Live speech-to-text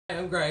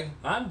I'm Greg.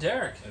 I'm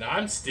Derek. And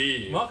I'm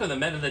Steve. Welcome to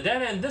Men of the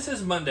Dead End. This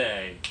is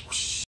Monday.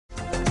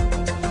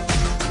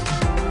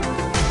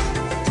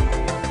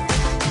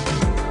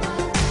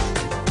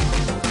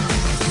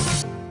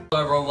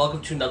 Hello everyone,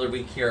 welcome to another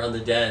week here on The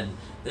Den.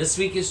 This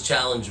week is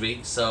Challenge Week,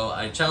 so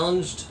I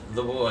challenged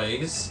the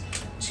boys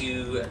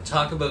to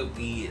talk about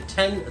the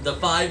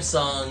 5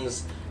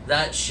 songs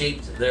that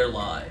shaped their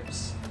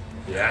lives.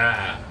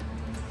 Yeah.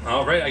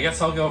 All right, I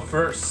guess I'll go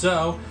first.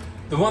 So,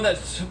 the one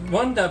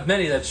of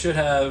many that should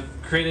have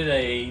created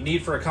a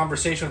need for a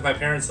conversation with my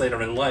parents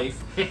later in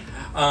life.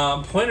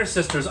 Pointer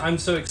Sisters, I'm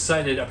So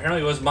Excited,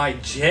 apparently was my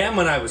jam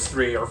when I was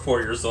 3 or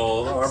 4 years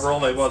old, however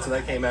old I was when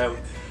that came out.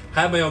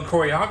 I had my own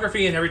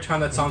choreography, and every time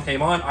that song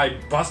came on, I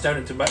bust out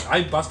into that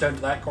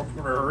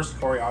rehearsed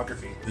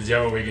choreography. Did you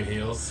have a wig and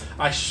heels?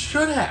 I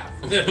should have.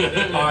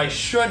 I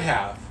should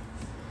have.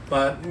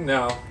 But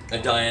no. A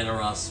Diana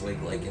Ross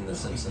wig like in The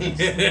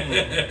Simpsons.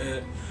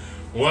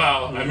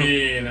 Well, I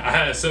mean, I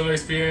had a similar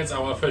experience. I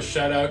want to put a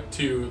shout out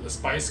to the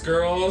Spice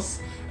Girls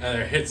and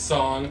their hit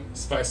song,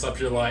 Spice Up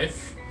Your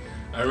Life.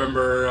 I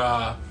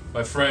remember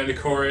my friend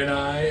Corey and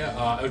I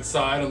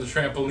outside on the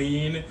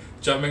trampoline,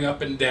 jumping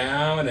up and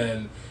down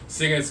and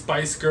singing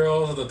Spice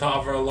Girls at the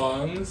top of our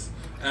lungs.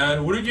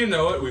 And wouldn't you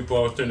know it, we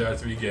both turned out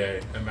to be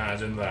gay.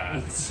 Imagine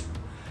that.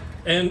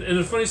 And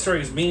the funny story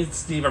is, me and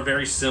Steve are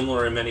very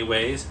similar in many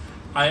ways.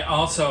 I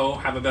also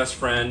have a best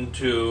friend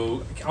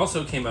who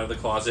also came out of the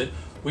closet.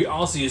 We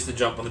also used to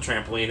jump on the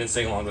trampoline and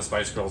sing along the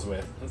Spice Girls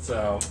with.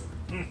 So,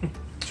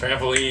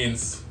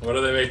 Trampolines. What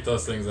do they make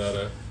those things out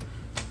of?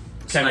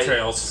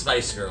 chemtrails.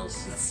 Spice Girls.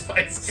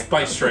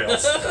 Spice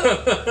trails.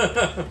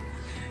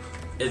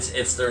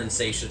 It's their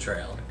Insatia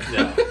trail.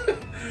 Yeah.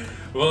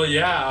 Well,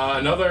 yeah,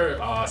 another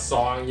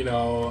song, you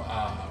know,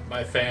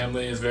 my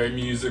family is very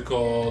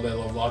musical. They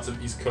love lots of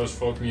East Coast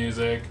folk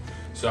music.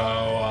 So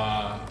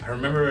I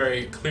remember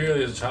very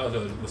clearly as a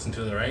childhood listening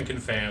to the Rankin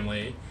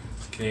Family,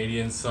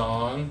 Canadian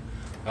song,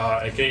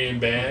 a Canadian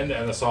band,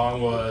 and the song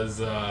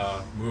was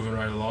Moving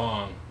Right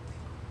Along.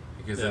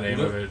 Because the name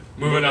of it.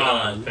 Moving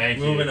on. Thank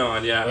you. Moving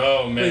on, yeah.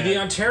 Oh, man. Like the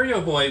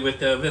Ontario boy with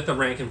the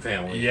Rankin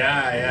Family.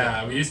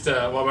 Yeah. We used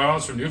to, well, my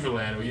mom's from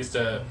Newfoundland. We used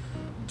to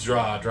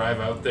drive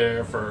out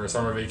there for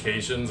summer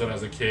vacations when I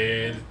was a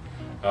kid.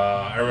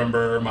 I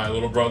remember my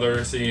little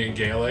brother singing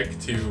Gaelic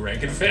to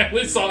Rankin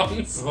Family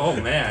songs. Oh,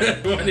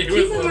 man. When he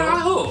was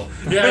little.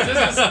 Yeah,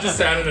 just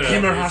sounded it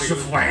out.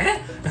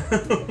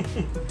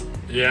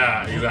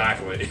 Yeah,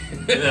 exactly.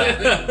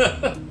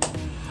 Yeah.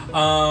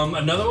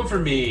 Another one for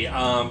me.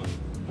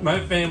 My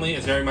family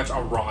is very much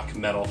a rock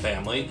metal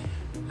family.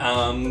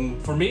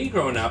 For me,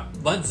 growing up,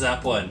 Led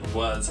Zeppelin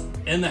was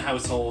in the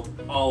household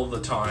all the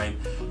time.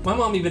 My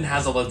mom even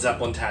has a Led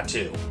Zeppelin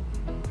tattoo.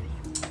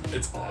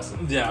 It's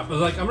awesome. Yeah, but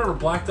like I remember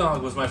Black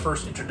Dog was my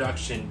first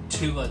introduction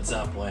to Led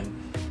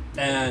Zeppelin,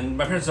 and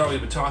my parents had always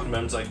been talking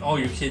about it. It's like, oh,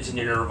 your kids and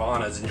your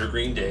Nirvanas and your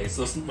Green Days.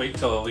 Listen, wait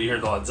till you hear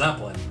the Led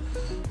Zeppelin.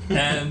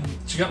 And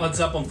she got Led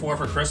Zeppelin 4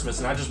 for Christmas,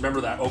 and I just remember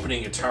that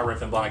opening guitar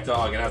riff in Black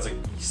Dog, and I was like,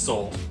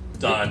 sold,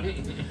 done,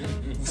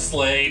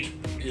 slayed.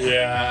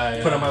 Yeah.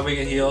 Put on my wig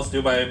and heels,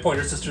 do my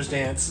Pointer Sisters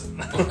dance.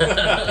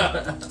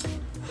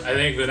 I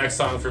think the next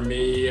song for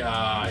me, you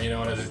know,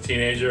 when I was a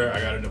teenager,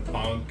 I got into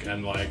punk,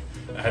 and like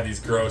I had these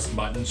gross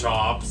mutton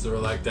chops that were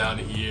like down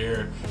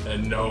here,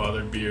 and no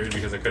other beard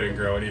because I couldn't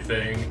grow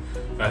anything.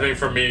 I think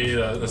for me,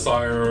 the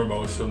song I remember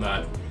most from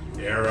that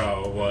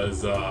era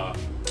was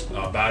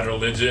Bad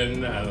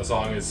Religion, and the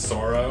song is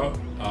Sorrow.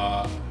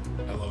 I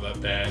love that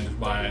band.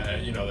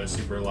 You know, they're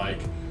super like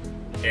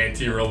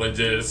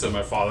anti-religious, and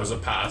my father's a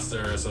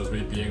pastor, so it's me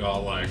being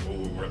all like,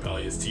 ooh,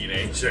 rebellious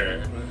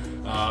teenager.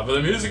 But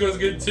the music was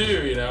good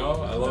too, you know.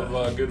 I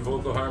love good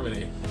vocal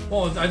harmony.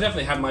 Well, I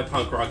definitely had my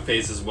punk rock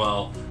phase as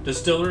well.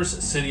 Distillers'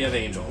 City of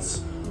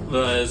Angels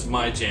was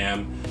my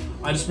jam.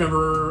 I just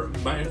remember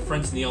my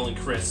friends Neil and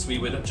Chris, we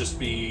would just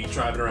be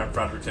driving around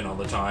Fredericton all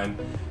the time,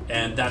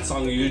 and that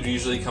song would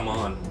usually come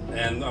on,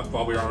 and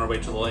while we were on our way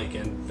to the lake,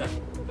 and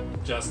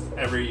just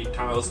every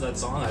time I listen to that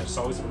song, I just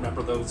always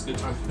remember those good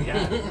times we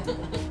had.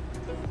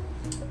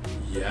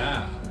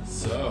 Yeah,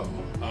 so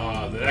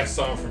the next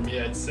song for me,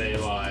 I'd say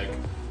like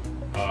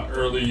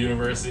early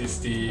university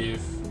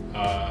Steve.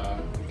 I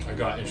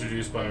got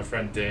introduced by my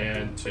friend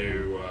Dan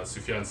to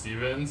Sufjan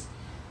Stevens.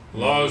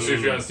 Love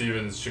Sufjan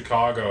Stevens.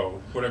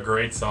 Chicago. What a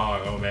great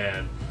song. Oh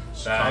man.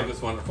 Chicago's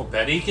wonderful.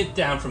 Betty, get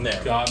down from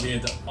there. Got me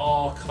into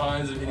all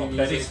kinds of indie music.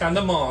 Betty's found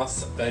the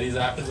moss. Betty's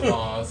after the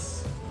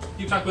moss.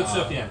 You talk about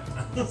Sufjan.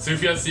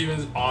 Sufjan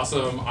Stevens,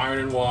 awesome. Iron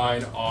and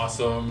Wine,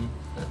 awesome.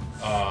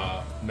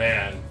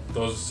 Man,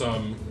 those are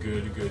some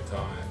good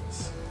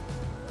times.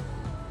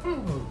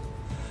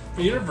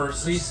 For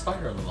university,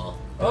 Spider on the wall.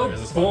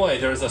 oh boy,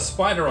 there's a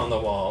spider on the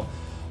wall.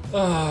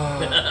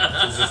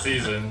 It's the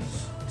season.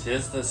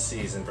 'Tis the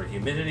season for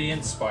humidity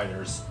and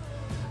spiders.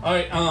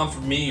 Alright, for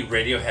me,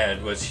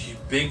 Radiohead was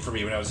big for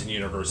me when I was in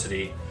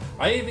university.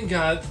 I even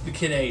got the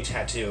Kid A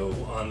tattoo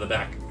on the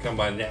back of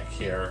my neck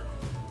here.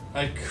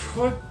 I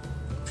could...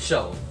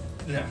 Show.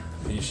 Yeah.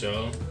 Can you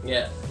show them?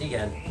 Yeah, you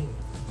can.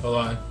 Hold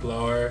on.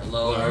 Lower.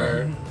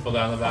 Lower. Pull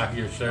down the back of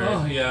your shirt.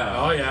 Oh,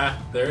 yeah. Oh, yeah.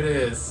 There it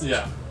is.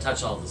 Yeah.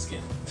 Touch all the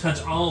skin.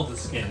 Touch all of the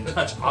skin.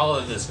 Touch all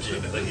of this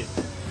shit.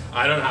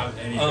 I don't have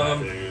any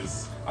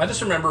tattoos. I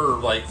just remember,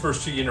 like,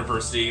 first year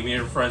university, me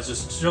and friends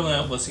just chilling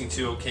out listening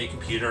to OK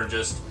Computer, and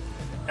just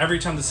every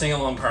time the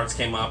sing-along parts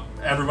came up,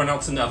 everyone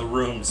else in the other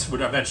rooms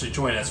would eventually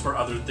join us for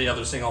the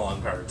other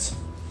sing-along parts.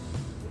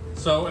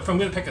 So if I'm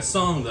going to pick a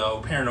song,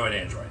 though, Paranoid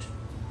Android.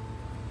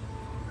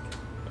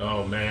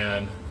 Oh,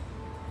 man.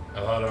 I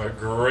thought of a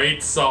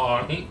great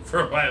song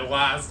for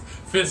my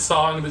fifth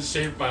song that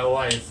shaped my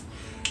life.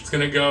 It's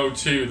going to go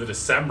to the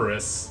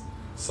Decemberists.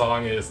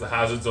 Song is The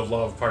Hazards of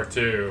Love Part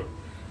 2.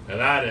 And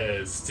that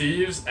is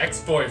Steve's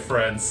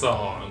ex-boyfriend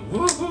song.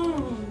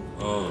 Woohoo!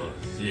 Oh.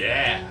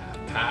 Yeah.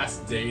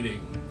 Past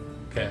dating.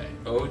 Okay.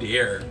 Oh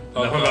dear.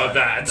 Enough about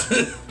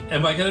that.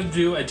 Am I going to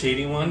do a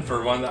dating one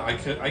for one that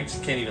I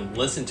just can't even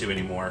listen to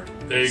anymore?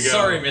 There you go.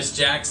 Sorry, Miss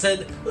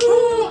Jackson.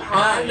 Ooh,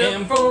 I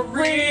am for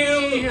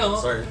real.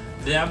 Sorry.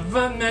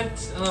 Never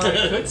meant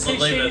I could say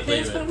shady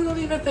things, but I'm going to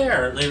leave it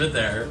there. Leave it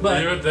there. But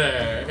leave it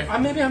there.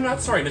 maybe I'm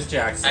not sorry, Miss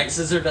Jackson.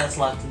 Exes are best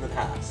left in the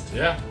past.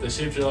 Yeah, they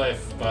shaped your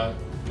life, but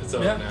it's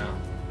over now.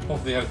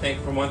 Hopefully, I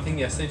think for one thing,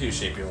 yes, they do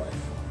shape your life.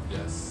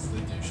 Yes, they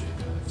do shape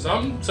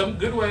your life. Some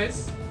good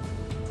ways.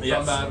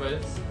 Yes. Some bad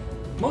ways.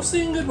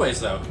 Mostly in good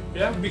ways, though.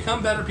 Yeah. You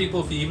become better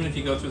people even if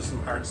you go through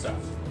some hard stuff.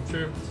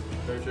 True.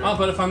 Very true.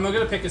 But if I'm going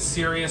to pick a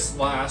serious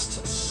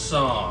last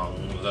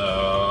song,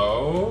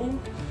 though...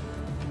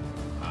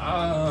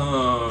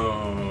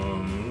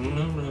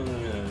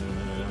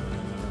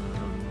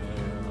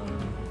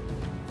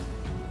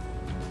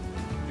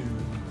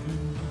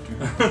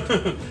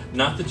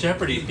 Not the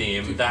Jeopardy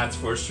theme, that's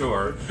for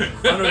sure. I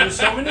don't know, there's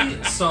so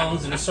many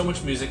songs and there's so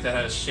much music that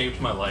has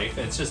shaped my life.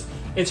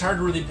 It's hard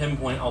to really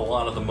pinpoint a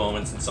lot of the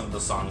moments and some of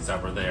the songs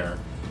that were there.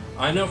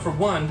 I know for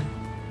one,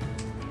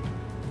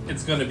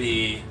 it's going to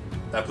be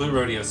that Blue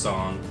Rodeo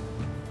song,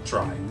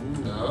 Try.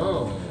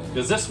 No.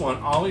 Because this one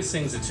always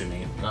sings it to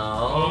me.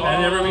 Oh.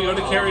 Whenever we go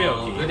to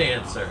karaoke. Good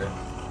answer.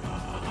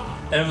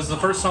 And it was the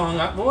first song.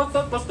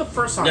 What's the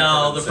first song?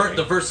 No,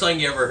 the first song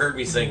you ever heard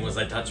me sing was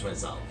 "I Touch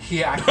Myself."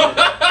 He acted.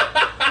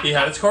 He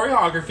had his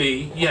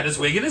choreography. He had his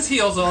wig and his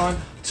heels on,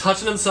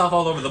 touching himself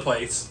all over the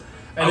place.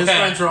 And his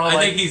friends were all I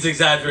like, think he's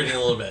exaggerating a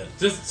little bit.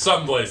 Just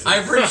some places.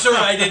 I'm pretty sure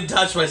I didn't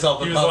touch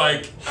myself. He in was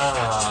public.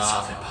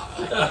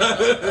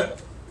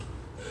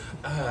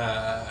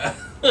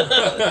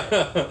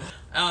 like,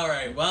 All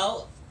right,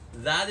 well,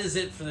 that is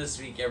it for this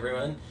week,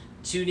 everyone.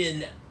 Tune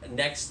in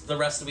the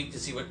rest of the week to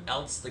see what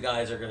else the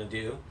guys are going to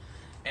do.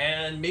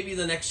 And maybe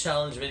the next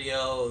challenge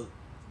video,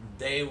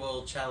 they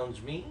will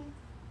challenge me.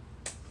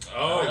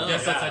 oh, Oh,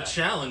 yes, yeah. that's a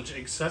challenge.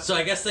 Except So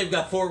I guess they've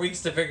got 4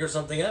 weeks to figure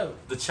something out.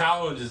 The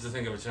challenge is to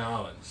think of a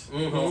challenge.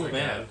 Mhm. Oh, Like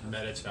man. a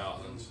meta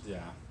challenge. Yeah.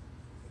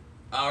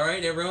 All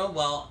right, everyone.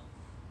 Well,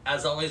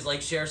 as always,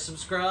 like, share,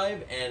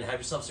 subscribe, and have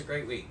yourselves a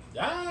great week.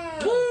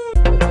 Yeah. Woo!